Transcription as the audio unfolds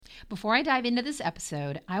Before I dive into this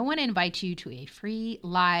episode, I want to invite you to a free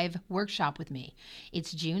live workshop with me.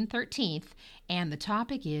 It's June 13th, and the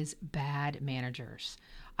topic is bad managers.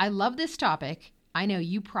 I love this topic. I know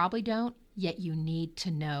you probably don't, yet you need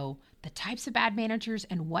to know the types of bad managers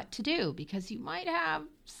and what to do because you might have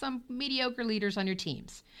some mediocre leaders on your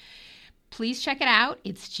teams. Please check it out.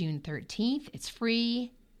 It's June 13th. It's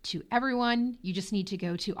free to everyone. You just need to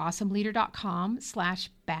go to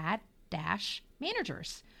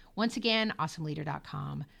awesomeleader.com/bad-managers. Once again,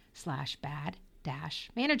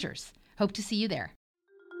 awesomeleader.com/bad-managers. Hope to see you there.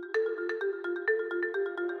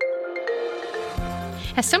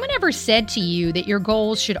 Has someone ever said to you that your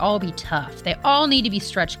goals should all be tough? They all need to be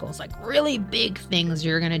stretch goals, like really big things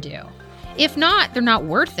you're going to do. If not, they're not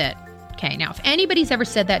worth it. Okay, now if anybody's ever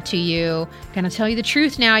said that to you, I'm going to tell you the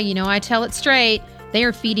truth now. You know I tell it straight. They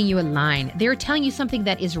are feeding you a line. They're telling you something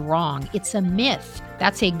that is wrong. It's a myth.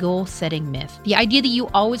 That's a goal-setting myth. The idea that you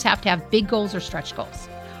always have to have big goals or stretch goals.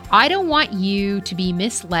 I don't want you to be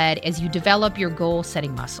misled as you develop your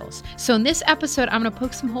goal-setting muscles. So in this episode, I'm going to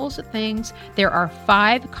poke some holes at things. There are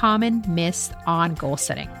 5 common myths on goal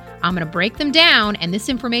setting. I'm going to break them down, and this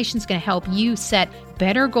information is going to help you set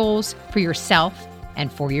better goals for yourself and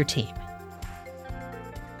for your team.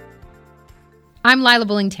 I'm Lila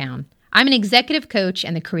Bullingtown. I'm an executive coach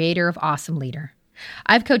and the creator of Awesome Leader.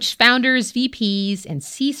 I've coached founders, VPs, and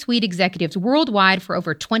C-suite executives worldwide for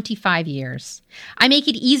over 25 years. I make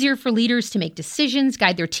it easier for leaders to make decisions,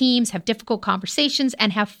 guide their teams, have difficult conversations,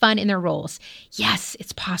 and have fun in their roles. Yes,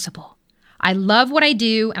 it's possible. I love what I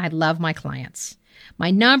do, and I love my clients.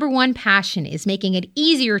 My number one passion is making it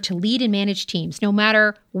easier to lead and manage teams, no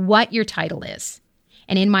matter what your title is.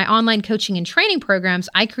 And in my online coaching and training programs,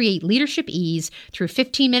 I create leadership ease through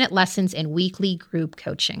 15-minute lessons and weekly group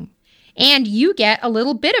coaching. And you get a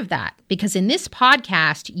little bit of that because in this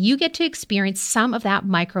podcast, you get to experience some of that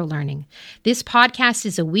micro-learning. This podcast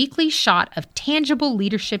is a weekly shot of tangible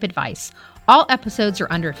leadership advice. All episodes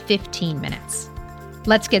are under 15 minutes.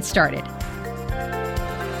 Let's get started.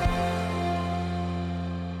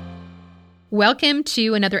 Welcome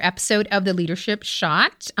to another episode of The Leadership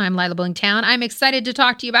Shot. I'm Lila Bullingtown. I'm excited to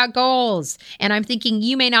talk to you about goals. And I'm thinking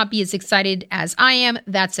you may not be as excited as I am.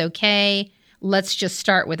 That's okay. Let's just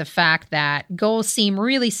start with the fact that goals seem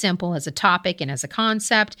really simple as a topic and as a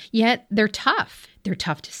concept, yet they're tough. They're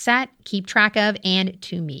tough to set, keep track of, and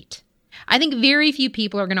to meet. I think very few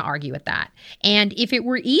people are going to argue with that. And if it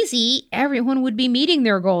were easy, everyone would be meeting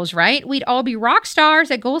their goals, right? We'd all be rock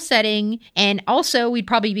stars at goal setting. And also, we'd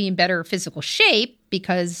probably be in better physical shape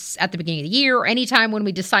because at the beginning of the year or anytime when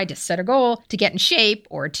we decide to set a goal to get in shape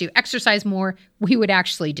or to exercise more, we would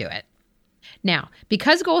actually do it. Now,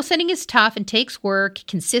 because goal setting is tough and takes work,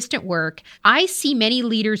 consistent work, I see many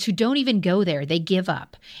leaders who don't even go there. They give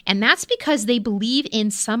up. And that's because they believe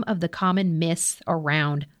in some of the common myths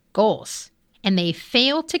around goals. And they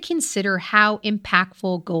fail to consider how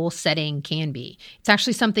impactful goal setting can be. It's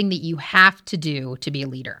actually something that you have to do to be a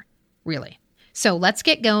leader, really. So let's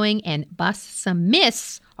get going and bust some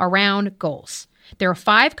myths around goals. There are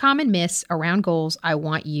 5 common myths around goals I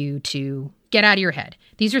want you to get out of your head.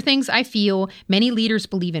 These are things I feel many leaders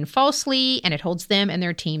believe in falsely, and it holds them and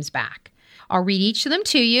their teams back. I'll read each of them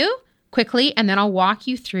to you quickly, and then I'll walk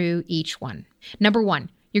you through each one. Number 1,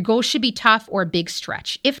 your goals should be tough or a big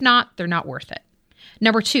stretch. If not, they're not worth it.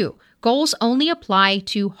 Number 2, goals only apply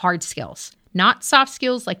to hard skills, not soft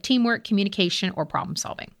skills like teamwork, communication, or problem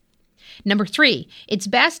solving. Number 3, it's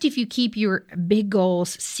best if you keep your big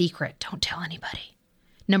goals secret. Don't tell anybody.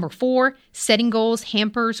 Number 4, setting goals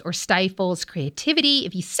hampers or stifles creativity.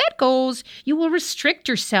 If you set goals, you will restrict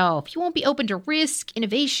yourself. You won't be open to risk,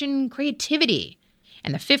 innovation, creativity.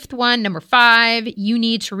 And the 5th one, number 5, you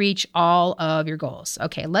need to reach all of your goals.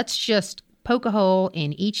 Okay, let's just poke a hole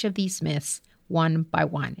in each of these myths one by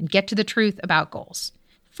one and get to the truth about goals.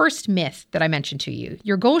 First myth that I mentioned to you,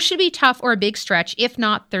 your goals should be tough or a big stretch. If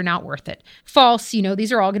not, they're not worth it. False,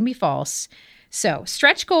 these are all going to be false. So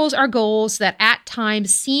stretch goals are goals that at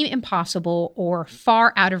times seem impossible or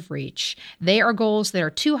far out of reach. They are goals that are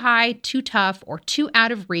too high, too tough, or too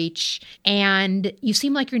out of reach, and you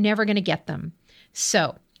seem like you're never going to get them.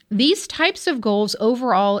 So these types of goals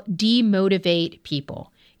overall demotivate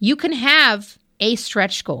people. You can have a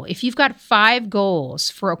stretch goal. If you've got 5 goals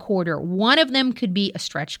for a quarter, one of them could be a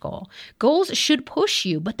stretch goal. Goals should push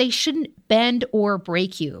you, but they shouldn't bend or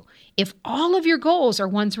break you. If all of your goals are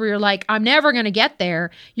ones where you're like, I'm never going to get there,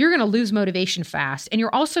 you're going to lose motivation fast. And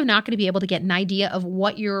you're also not going to be able to get an idea of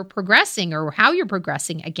what you're progressing or how you're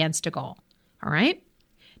progressing against a goal. All right?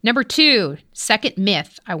 Number 2, second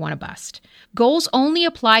myth I want to bust. Goals only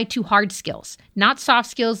apply to hard skills, not soft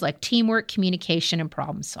skills like teamwork, communication, and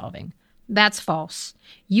problem solving. That's false.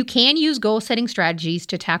 You can use goal-setting strategies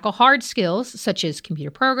to tackle hard skills such as computer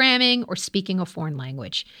programming or speaking a foreign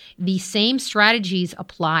language. These same strategies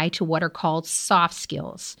apply to what are called soft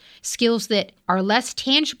skills, skills that are less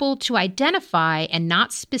tangible to identify and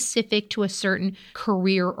not specific to a certain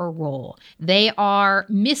career or role. They are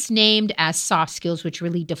misnamed as soft skills, which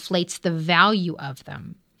really deflates the value of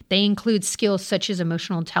them. They include skills such as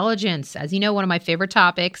emotional intelligence, as you know, one of my favorite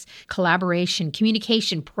topics, collaboration,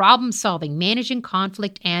 communication, problem solving, managing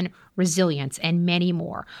conflict, and resilience, and many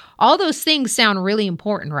more. All those things sound really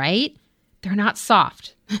important, right? They're not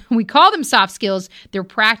soft. We call them soft skills. They're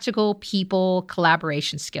practical people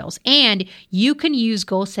collaboration skills. And you can use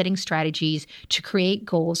goal-setting strategies to create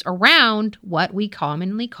goals around what we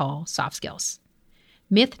commonly call soft skills.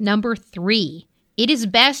 Myth number 3. It is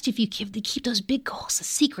best if you keep those big goals a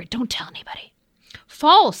secret. Don't tell anybody.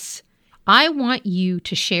 False. I want you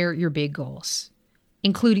to share your big goals,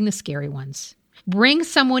 including the scary ones. Bring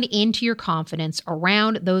someone into your confidence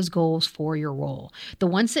around those goals for your role. The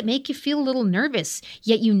ones that make you feel a little nervous,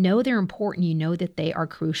 yet you know they're important. You know that they are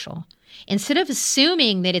crucial. Instead of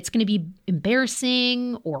assuming that it's going to be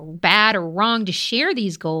embarrassing or bad or wrong to share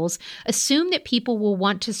these goals, assume that people will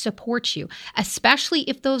want to support you, especially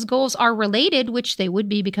if those goals are related, which they would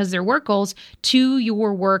be because they're work goals, to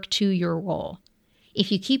your work, to your role.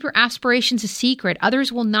 If you keep your aspirations a secret,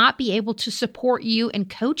 others will not be able to support you and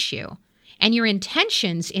coach you. And your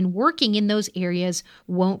intentions in working in those areas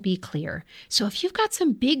won't be clear. So if you've got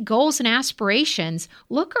some big goals and aspirations,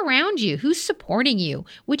 look around you. Who's supporting you?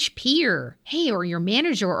 Which peer? Hey, or your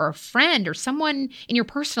manager or a friend or someone in your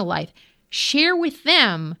personal life. Share with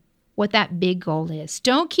them what that big goal is.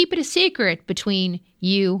 Don't keep it a secret between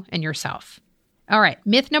you and yourself. All right,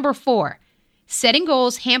 myth number 4. Setting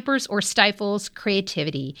goals hampers or stifles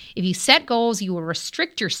creativity. If you set goals, you will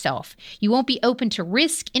restrict yourself. You won't be open to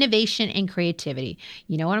risk, innovation, and creativity.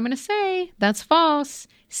 You know what I'm going to say? That's false.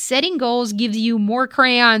 Setting goals gives you more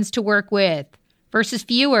crayons to work with versus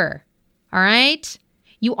fewer. All right?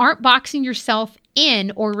 You aren't boxing yourself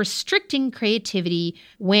in or restricting creativity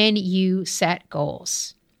when you set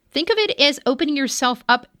goals. Think of it as opening yourself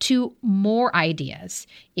up to more ideas.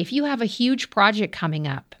 If you have a huge project coming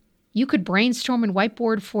up, you could brainstorm and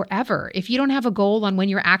whiteboard forever. If you don't have a goal on when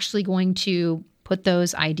you're actually going to put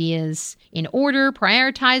those ideas in order,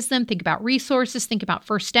 prioritize them, think about resources, think about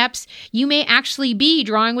first steps, you may actually be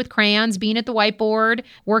drawing with crayons, being at the whiteboard,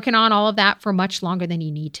 working on all of that for much longer than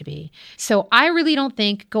you need to be. So I really don't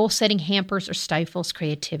think goal setting hampers or stifles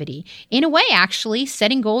creativity. In a way, actually,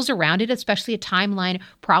 setting goals around it, especially a timeline,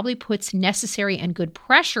 probably puts necessary and good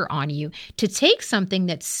pressure on you to take something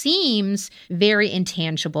that seems very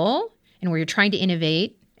intangible and where you're trying to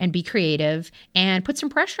innovate and be creative and put some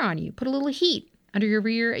pressure on you, put a little heat under your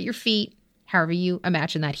rear, at your feet, however you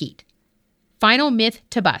imagine that heat. Final myth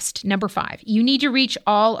to bust. Number 5, you need to reach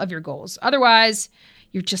all of your goals. Otherwise,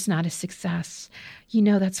 you're just not a success. You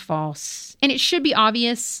know that's false. And it should be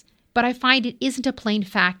obvious, but I find it isn't a plain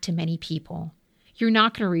fact to many people. You're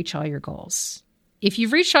not going to reach all your goals. If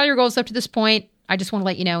you've reached all your goals up to this point, I just want to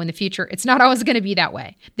let you know in the future, it's not always going to be that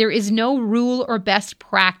way. There is no rule or best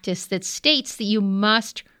practice that states that you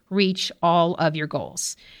must reach all of your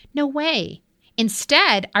goals. No way.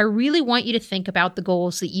 Instead, I really want you to think about the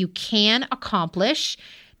goals that you can accomplish.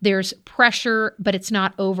 There's pressure, but it's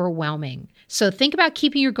not overwhelming. So think about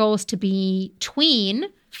keeping your goals to be between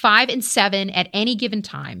 5 and 7 at any given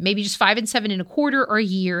time, maybe just 5 and 7 in a quarter or a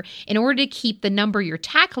year, in order to keep the number you're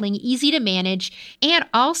tackling easy to manage and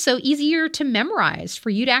also easier to memorize for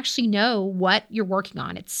you to actually know what you're working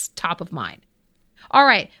on. It's top of mind. All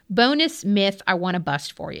right, bonus myth I want to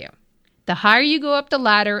bust for you. The higher you go up the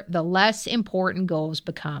ladder, the less important goals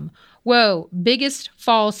become. Whoa, biggest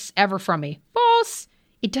false ever from me. False.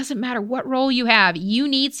 It doesn't matter what role you have. You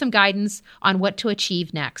need some guidance on what to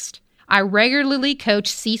achieve next. I regularly coach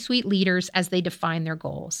C-suite leaders as they define their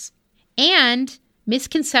goals. And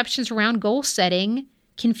misconceptions around goal setting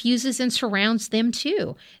confuses and surrounds them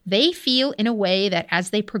too. They feel in a way that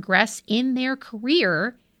as they progress in their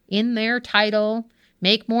career, in their title,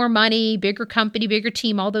 make more money, bigger company, bigger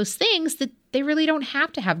team, all those things, that they really don't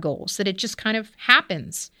have to have goals, that it just kind of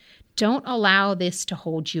happens. Don't allow this to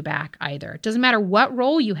hold you back either. It doesn't matter what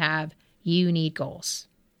role you have, you need goals.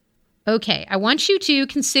 Okay, I want you to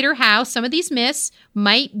consider how some of these myths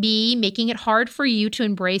might be making it hard for you to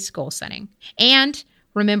embrace goal setting. And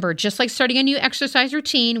remember, just like starting a new exercise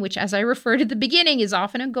routine, which as I referred at the beginning is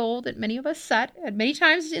often a goal that many of us set at many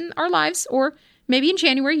times in our lives, or maybe in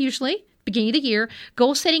January usually, beginning of the year,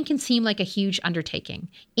 goal setting can seem like a huge undertaking.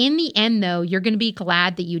 In the end, though, you're going to be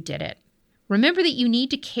glad that you did it. Remember that you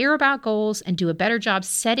need to care about goals and do a better job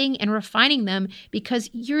setting and refining them because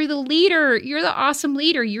you're the leader. You're the awesome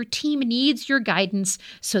leader. Your team needs your guidance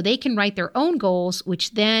so they can write their own goals,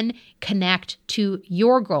 which then connect to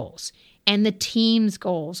your goals and the team's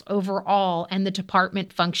goals overall and the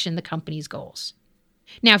department function, the company's goals.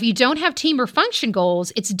 Now, if you don't have team or function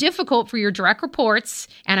goals, it's difficult for your direct reports,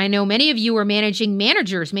 and I know many of you are managing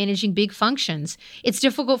managers, managing big functions. It's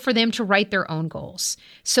difficult for them to write their own goals.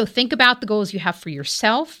 So think about the goals you have for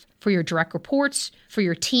yourself, for your direct reports, for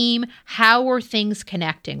your team. How are things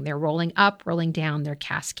connecting? They're rolling up, rolling down, they're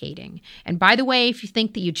cascading. And by the way, if you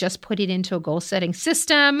think that you just put it into a goal-setting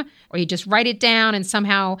system or you just write it down and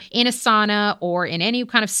somehow in Asana or in any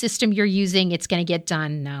kind of system you're using, it's going to get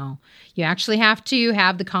done, no. You actually have to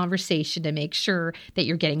have the conversation to make sure that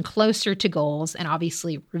you're getting closer to goals and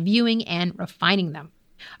obviously reviewing and refining them.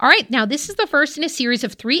 All right, now this is the first in a series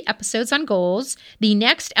of 3 episodes on goals. The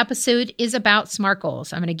next episode is about SMART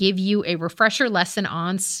goals. I'm going to give you a refresher lesson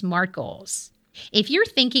on SMART goals. If you're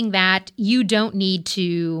thinking that you don't need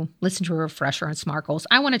to listen to a refresher on SMART goals,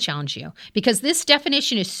 I want to challenge you because this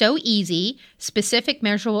definition is so easy, specific,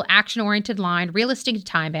 measurable, action-oriented line, realistic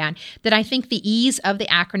time bound, that I think the ease of the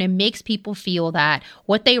acronym makes people feel that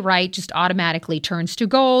what they write just automatically turns to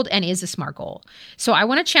gold and is a SMART goal. So I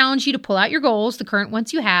want to challenge you to pull out your goals, the current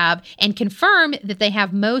ones you have, and confirm that they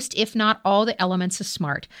have most, if not all, the elements of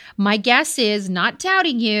SMART. My guess is, not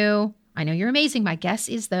doubting you, I know you're amazing, my guess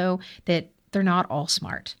is, though, that they're not all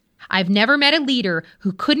SMART. I've never met a leader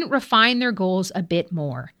who couldn't refine their goals a bit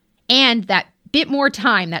more. And that bit more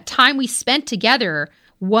time, that time we spent together,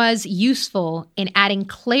 was useful in adding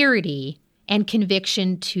clarity and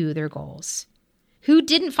conviction to their goals. Who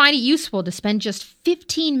didn't find it useful to spend just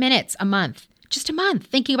 15 minutes a month, just a month,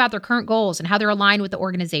 thinking about their current goals and how they're aligned with the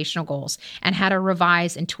organizational goals and how to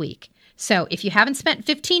revise and tweak? So if you haven't spent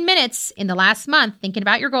 15 minutes in the last month thinking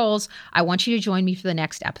about your goals, I want you to join me for the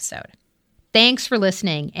next episode. Thanks for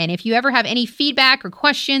listening. And if you ever have any feedback or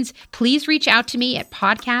questions, please reach out to me at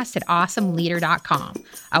podcast@awesomeleader.com.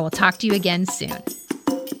 I will talk to you again soon.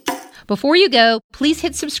 Before you go, please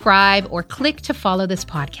hit subscribe or click to follow this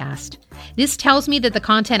podcast. This tells me that the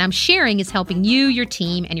content I'm sharing is helping you, your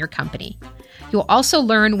team, and your company. You'll also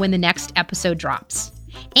learn when the next episode drops.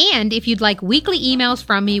 And if you'd like weekly emails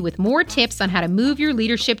from me with more tips on how to move your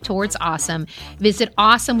leadership towards awesome, visit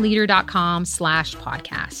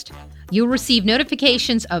awesomeleader.com/podcast. You'll receive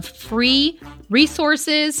notifications of free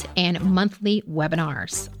resources and monthly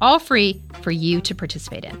webinars, all free for you to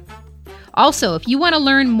participate in. Also, if you want to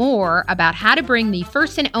learn more about how to bring the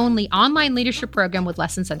first and only online leadership program with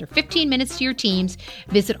lessons under 15 minutes to your teams,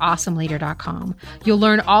 visit awesomeleader.com. You'll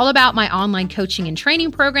learn all about my online coaching and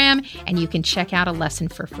training program, and you can check out a lesson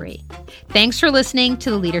for free. Thanks for listening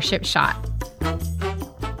to The Leadership Shot.